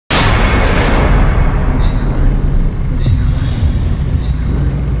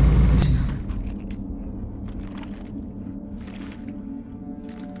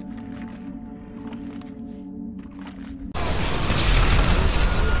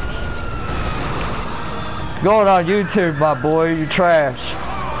Going on YouTube, my boy, you trash.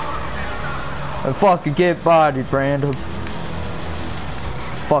 And fucking get bodied, Brandon.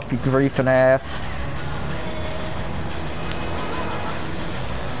 Fucking griefing ass.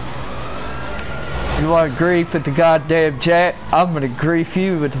 You want to grief with the goddamn jack? I'm gonna grief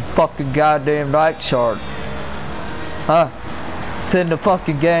you with the fucking goddamn night shard. Huh? It's in the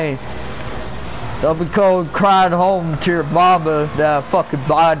fucking game. Don't be going crying home to your mama that I fucking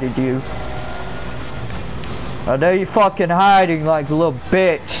bonded you. I know you fucking hiding like a little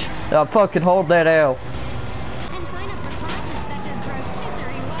bitch. Now fucking hold that L. And sign up for classes such as Road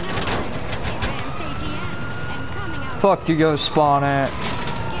 23101, Advanced ATM, and coming out. Fuck you go spawn at.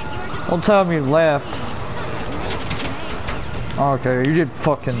 Don't tell me you left. Okay, you did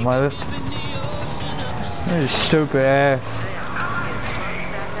fucking left. You stupid ass.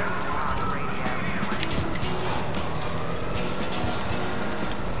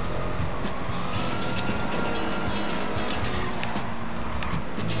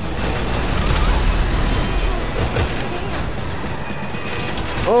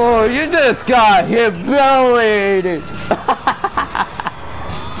 Oh, you just got humiliated.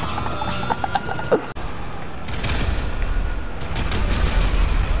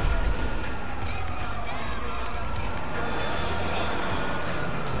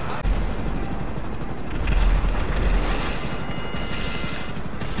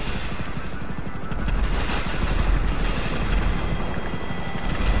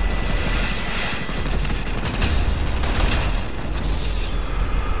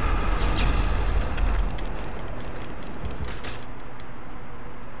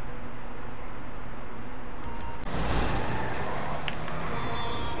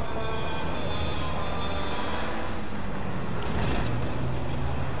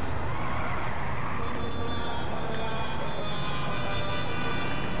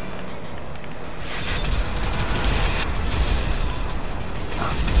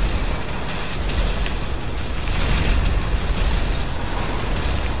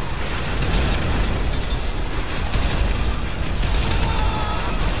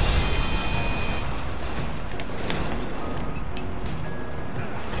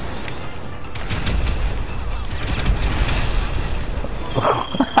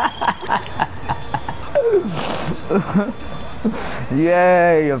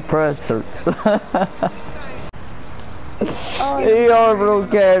 Yay, oppressor. The orbital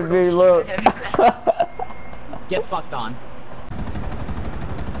can't be look. Get fucked on.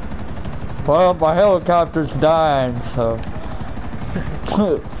 Well, my helicopter's dying, so.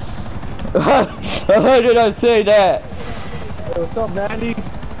 How did I say that? Hey, what's up, Mandy?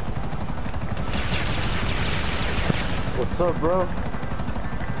 What's up, bro?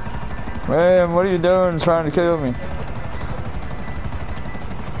 Man, what are you doing trying to kill me?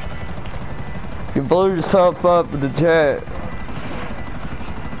 You blew yourself up in the jet.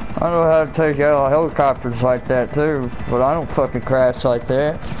 I know how to take out helicopters like that too, but I don't fucking crash like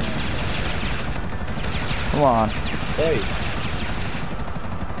that. Come on. Hey.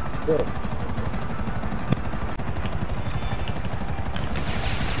 Look.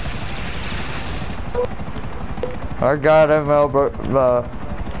 I got him,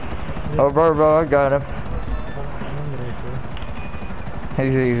 Alberto, I got him.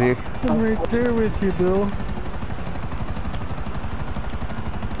 He's easy. I'm right there with you, Bill.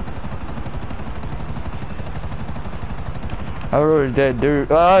 I really did, dude.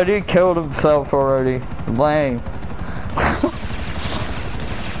 Oh, he killed himself already. Lame.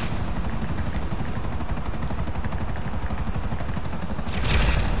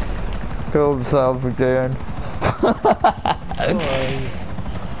 Killed himself again.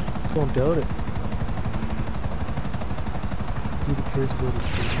 Don't doubt it.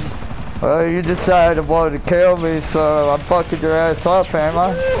 Well, you decided to want to kill me, so I'm fucking your ass up, am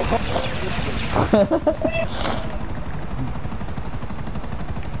I?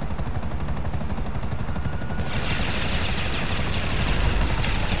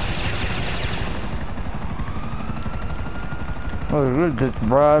 Oh, look at this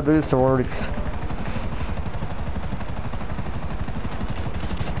bribe this already.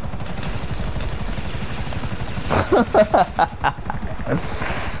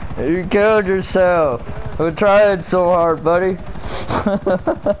 You killed yourself. We're trying so hard, buddy.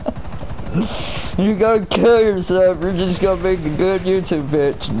 You gonna kill yourself. You're just gonna make a good YouTube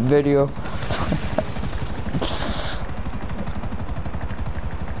video.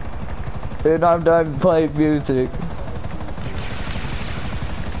 And I'm done playing music.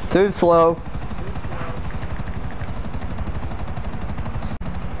 Too slow.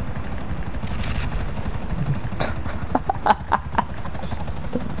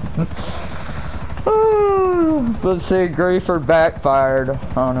 Oh Let's see, Griefer backfired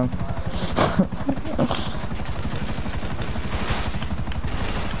on him.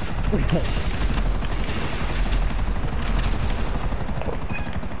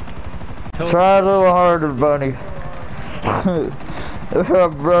 Try a little harder, buddy.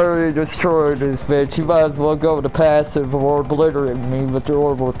 I'm really destroyed this bitch. You might as well go to passive or obliterate me with your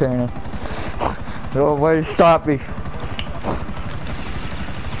orbital cannon. No way to stop me.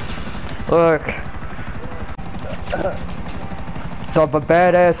 Look. So I'm a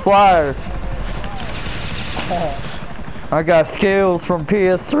badass flyer. I got skills from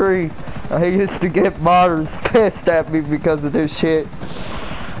PS3. I used to get modders pissed at me because of this shit.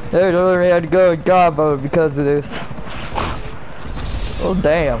 They literally had to go in God mode because of this. Oh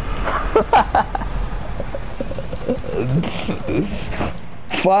damn.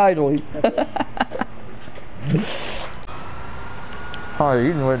 Finally. Oh,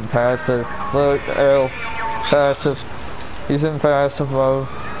 you can win passive. Look, L. Passive. He's in passive mode.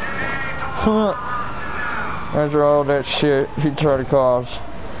 After all that shit he tried to cause.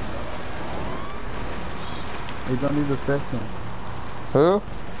 You don't need the session. Who?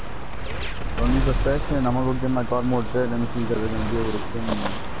 Don't need the session. I'm gonna go get my God Mode jet and see you guys are gonna be able to kill me.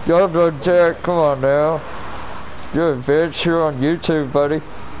 Yo, no, Jack, come on now. You're a bitch, you're on YouTube, buddy.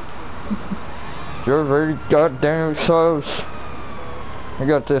 You're really goddamn close. I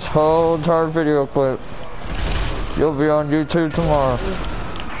got this whole entire video clip. You'll be on YouTube tomorrow. Is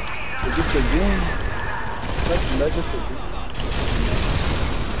this a game? That's legacy.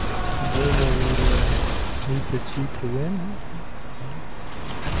 Need to cheat to win?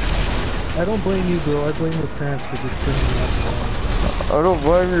 I don't blame you, bro. I blame your parents for just bringing you up. I don't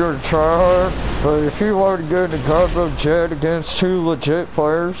blame you to try hard, but if you want to get in a combo jet against two legit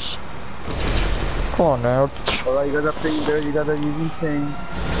players, come on now. Alright, you got that thing there, you got that easy thing.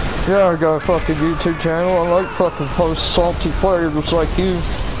 Yeah, I got a fucking YouTube channel. I like fucking post salty players like you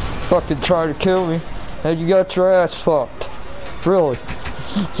fucking try to kill me, and you got your ass fucked. Really.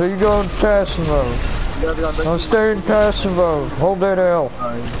 So you go in passive mode. I'm staying in passive mode. Hold that L.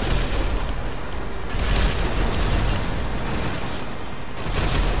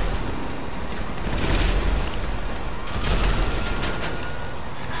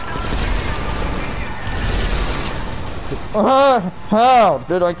 How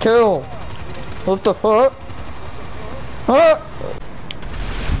did I kill? What the fuck? Man,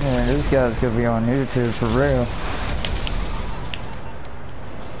 this guy's gonna be on YouTube for real.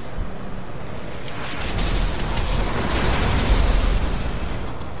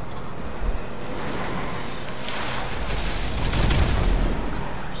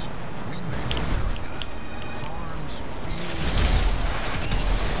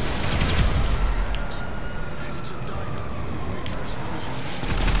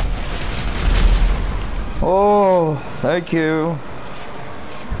 Oh, thank you.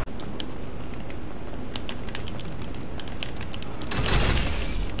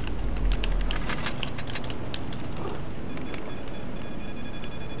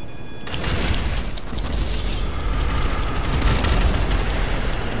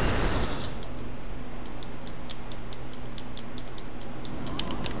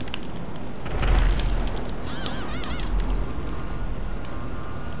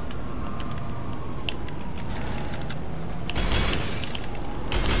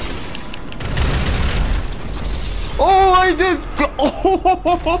 Oh, I did!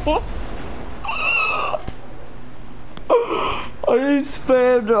 Oh! I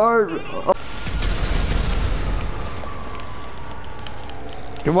spammed art.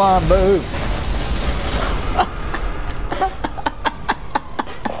 Come on, move.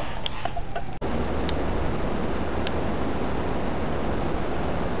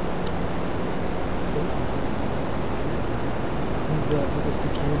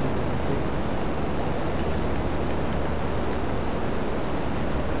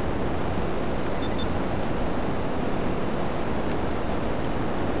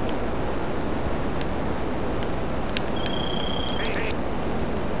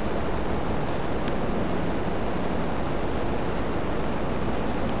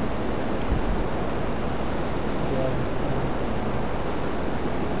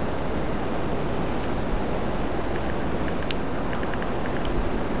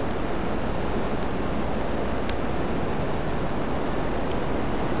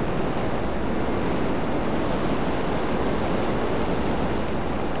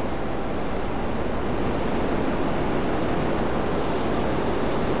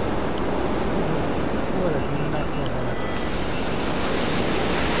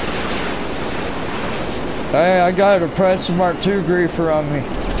 Hey, I got a Press Mark II griefer on me.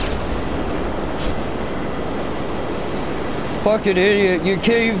 Fucking idiot, you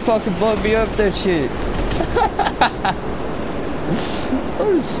can't even fucking blow me up that shit.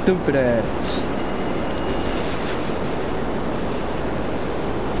 What a stupid ass.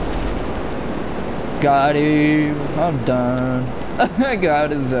 Got him. I'm done. I got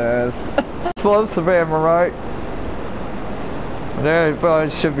his ass. Explosive ammo, right? There,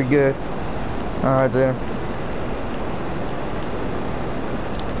 probably should be good. Alright then.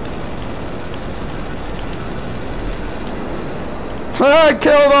 I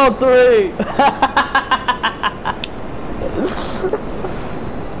killed all three!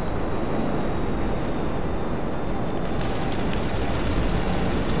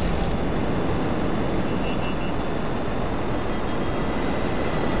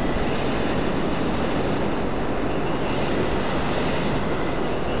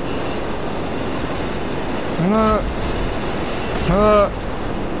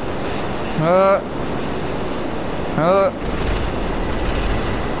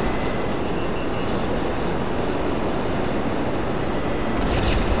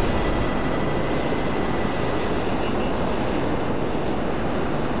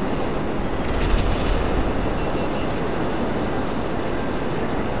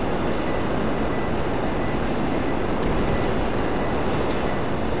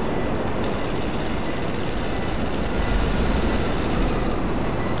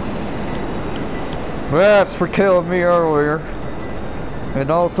 That's for killing me earlier.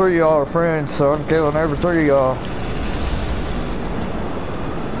 And all three of y'all are friends, so I'm killing every three of y'all.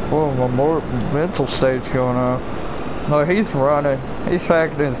 Whoa, my more mental state's going on. No, he's running. He's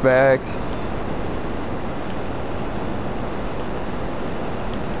packing his bags.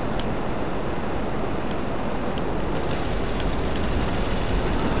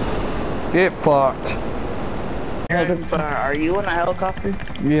 Get fucked. Are you in a helicopter?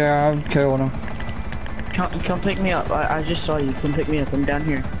 Yeah, I'm killing him. Come pick me up. I just saw you. Come pick me up. I'm down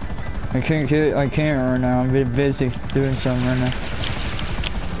here. I can't right now. I'm busy doing something right now.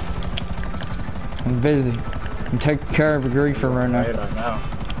 I'm busy. I'm taking care of a griefer right now.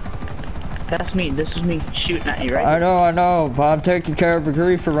 That's me. This is me shooting at you, right? I know, but I'm taking care of a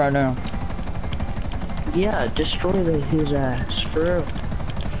griefer right now. Yeah, destroy his ass. For real.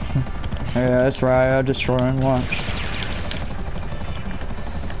 Yeah, that's right. I'll destroy him once.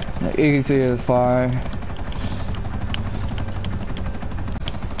 Easy as pie.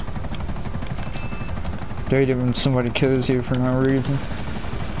 Hate it when somebody kills you for no reason.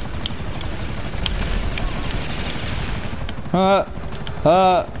 Oh,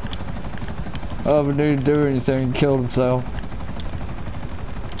 but didn't do anything, he killed himself.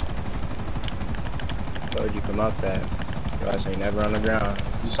 Told you come up that. Your ass ain't never on the ground.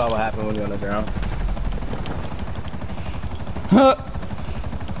 You saw what happened when you're on the ground.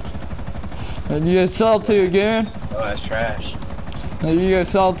 And you get salty again? Oh, that's trash. And you get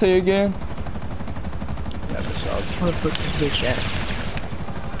salty again? Never salty. I'm gonna put this bitch at.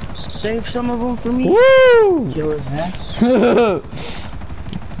 Save some of them for me. Woo! Kill his ass.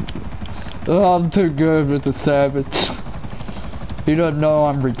 Oh, I'm too good with the Savage. He doesn't know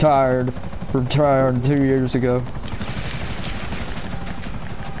I'm retired. Retired 2 years ago.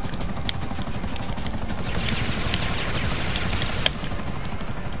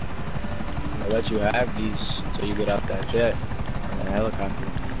 I'll let you have these until you get out that jet and a helicopter.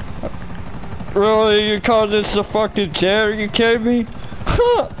 Really? You call this a fucking jet? Are you kidding me?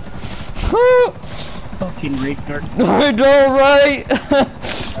 Fucking retard. I know, right?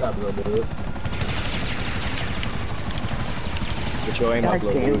 Shut up, little dude. Get your aim up,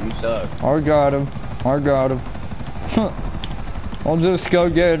 little dude. You suck. I got him. I got him. I'll just go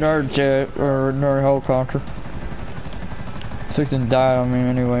get another jet or another helicopter. Fixing to die on me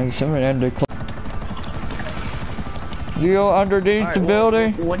anyway. Somebody end the You go underneath the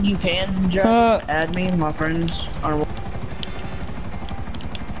building? When you can, Jack, add me. My friends are.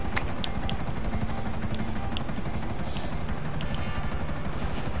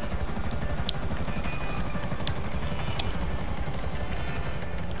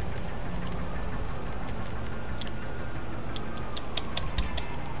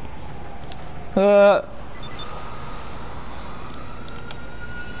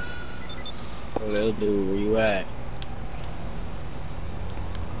 Little dude, where you at?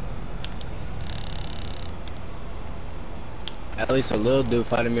 At least a little dude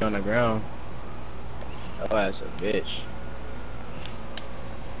fighting me on the ground. Oh, that's a bitch.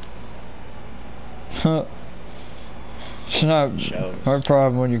 It's not our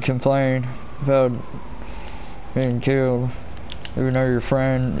problem when you complain about being killed. Even though your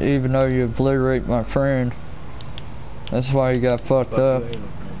friend, even though you obliterate my friend. That's why you got fucked up.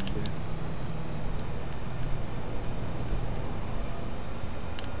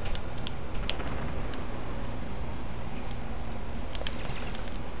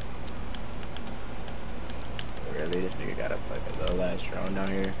 one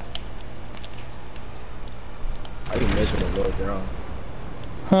down here. How you missing a little drone?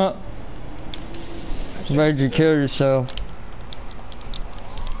 Huh? Made you kill yourself.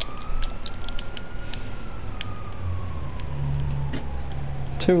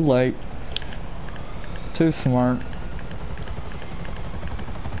 Too late. Too smart.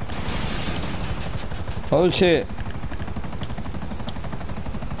 Oh shit.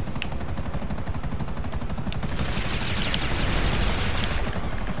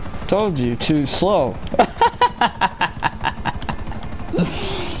 Told you, too slow.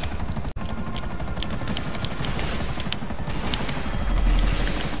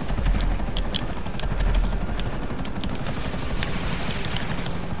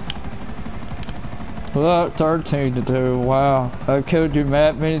 Look, 13 to 2, wow. I killed you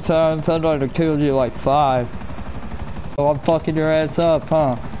Matt many times, I'd like to kill you like 5. Oh, I'm fucking your ass up,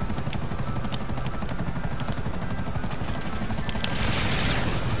 huh?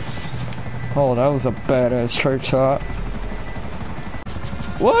 Oh, that was a badass trick shot.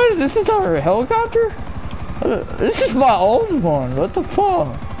 What? This is our helicopter? This is my own one, what the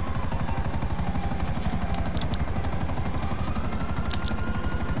fuck?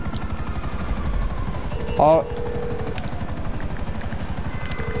 Oh.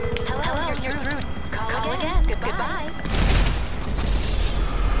 Hello, you're through. Call again. Goodbye.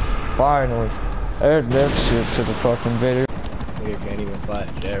 Finally. Add that shit to the fucking video. You can't even fly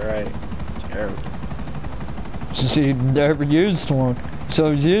a jet right. Terrible. He never used one.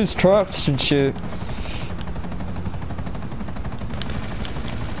 So he's used trucks and shit.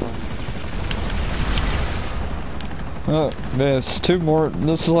 Oh, this 2 more.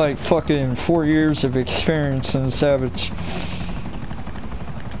 This is like fucking 4 years of experience in Savage.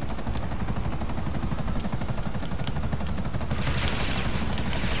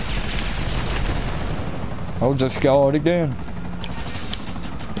 I'll just go it again.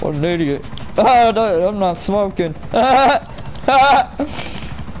 What an idiot. Ah, no, I'm not smoking.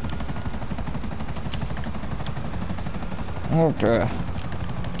 Okay.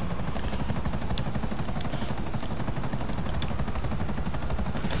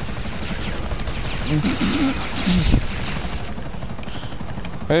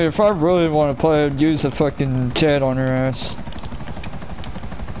 Hey, if I really want to play, I'd use a fucking jet on your ass.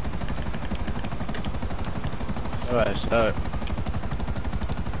 Alright, start.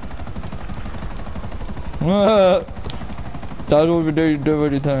 That don't even need to do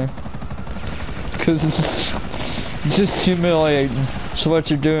anything. Cause it's just humiliating. So what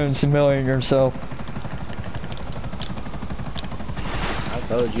you're doing is humiliating yourself. I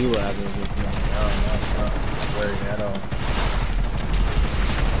told you what happened with me. I'm not worried at all.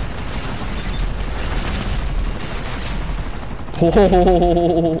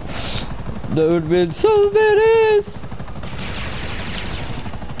 Oh, that would have been so badass.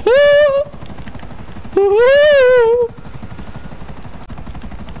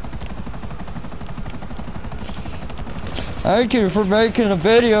 Thank you for making a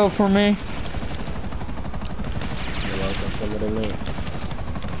video for me. You're welcome. Send me the link.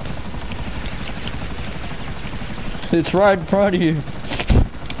 It's right in front of you.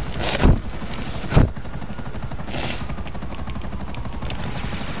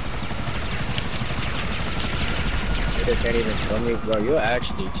 They can't even show me, bro. You're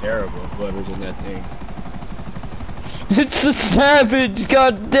actually terrible, whoever's in that thing. It's a savage.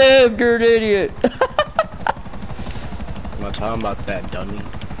 Goddamn, you're an idiot. I'm not talking about that, dummy.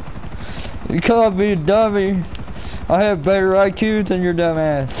 You called me a dummy. I have better IQ than your dumb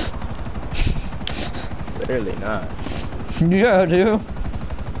ass. Literally not. Yeah, I do.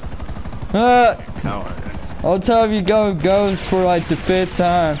 Coward. I'll tell you go ghost for like the 5th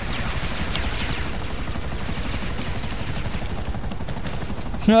time.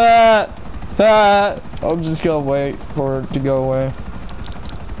 I'm just gonna wait for it to go away.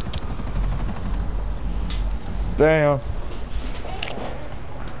 Damn.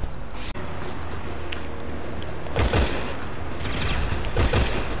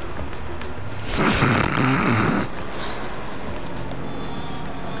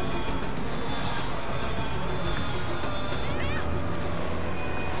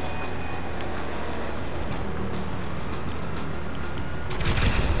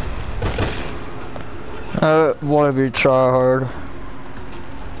 Wanna be try hard.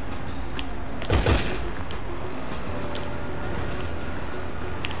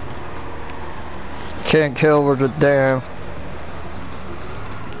 Can't kill with a damn.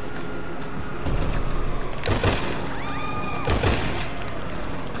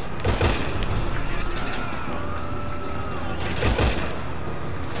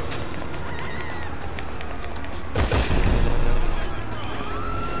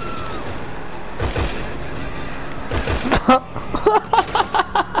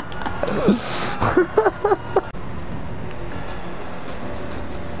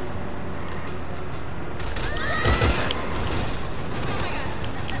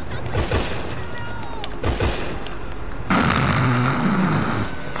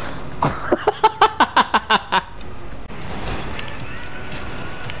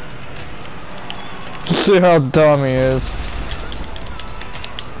 See how dumb he is.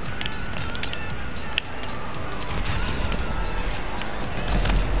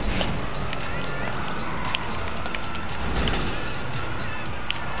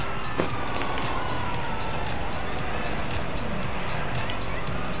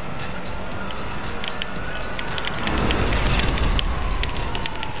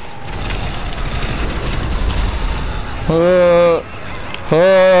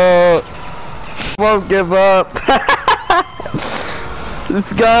 Won't give up.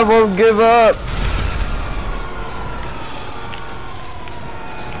 This guy won't give up.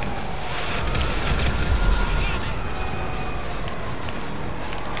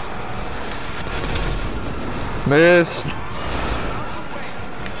 Miss.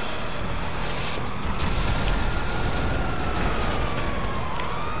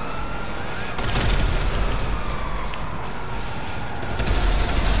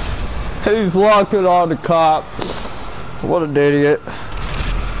 He's locking on the cop. What an idiot.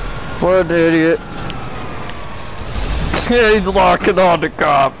 What an idiot. Yeah, he's locking on the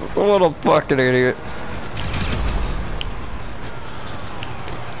cop. What a fucking idiot.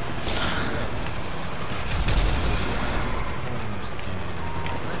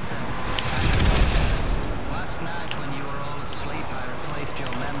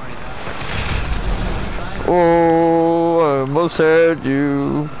 Oh, I almost had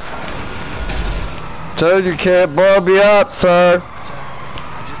you. So you can't blow me up, sir.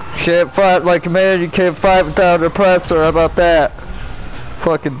 You can't fight like a man, you can't fight without an oppressor. How about that?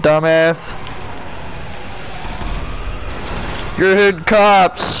 Fucking dumbass. You're hitting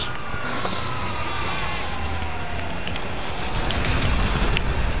cops.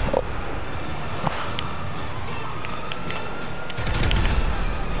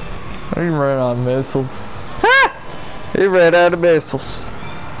 He ran out of missiles. Ha! He ran out of missiles.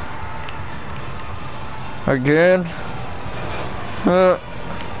 Again.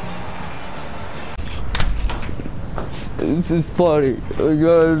 This is funny. I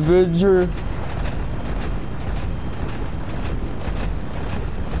got an adventure.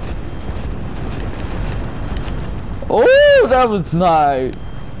 Oh, that was nice.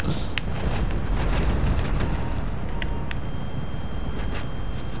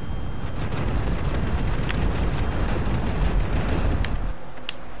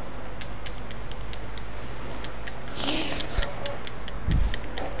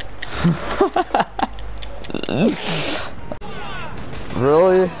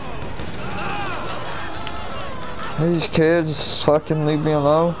 Really? These kids fucking leave me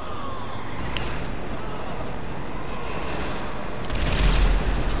alone.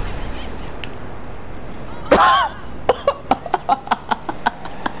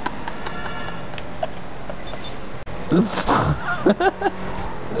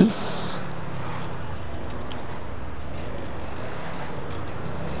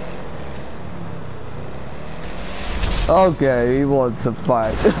 Okay, he wants to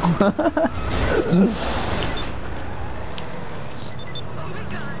fight.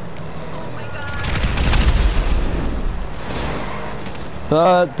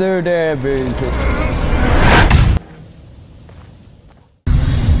 Not too damn easy.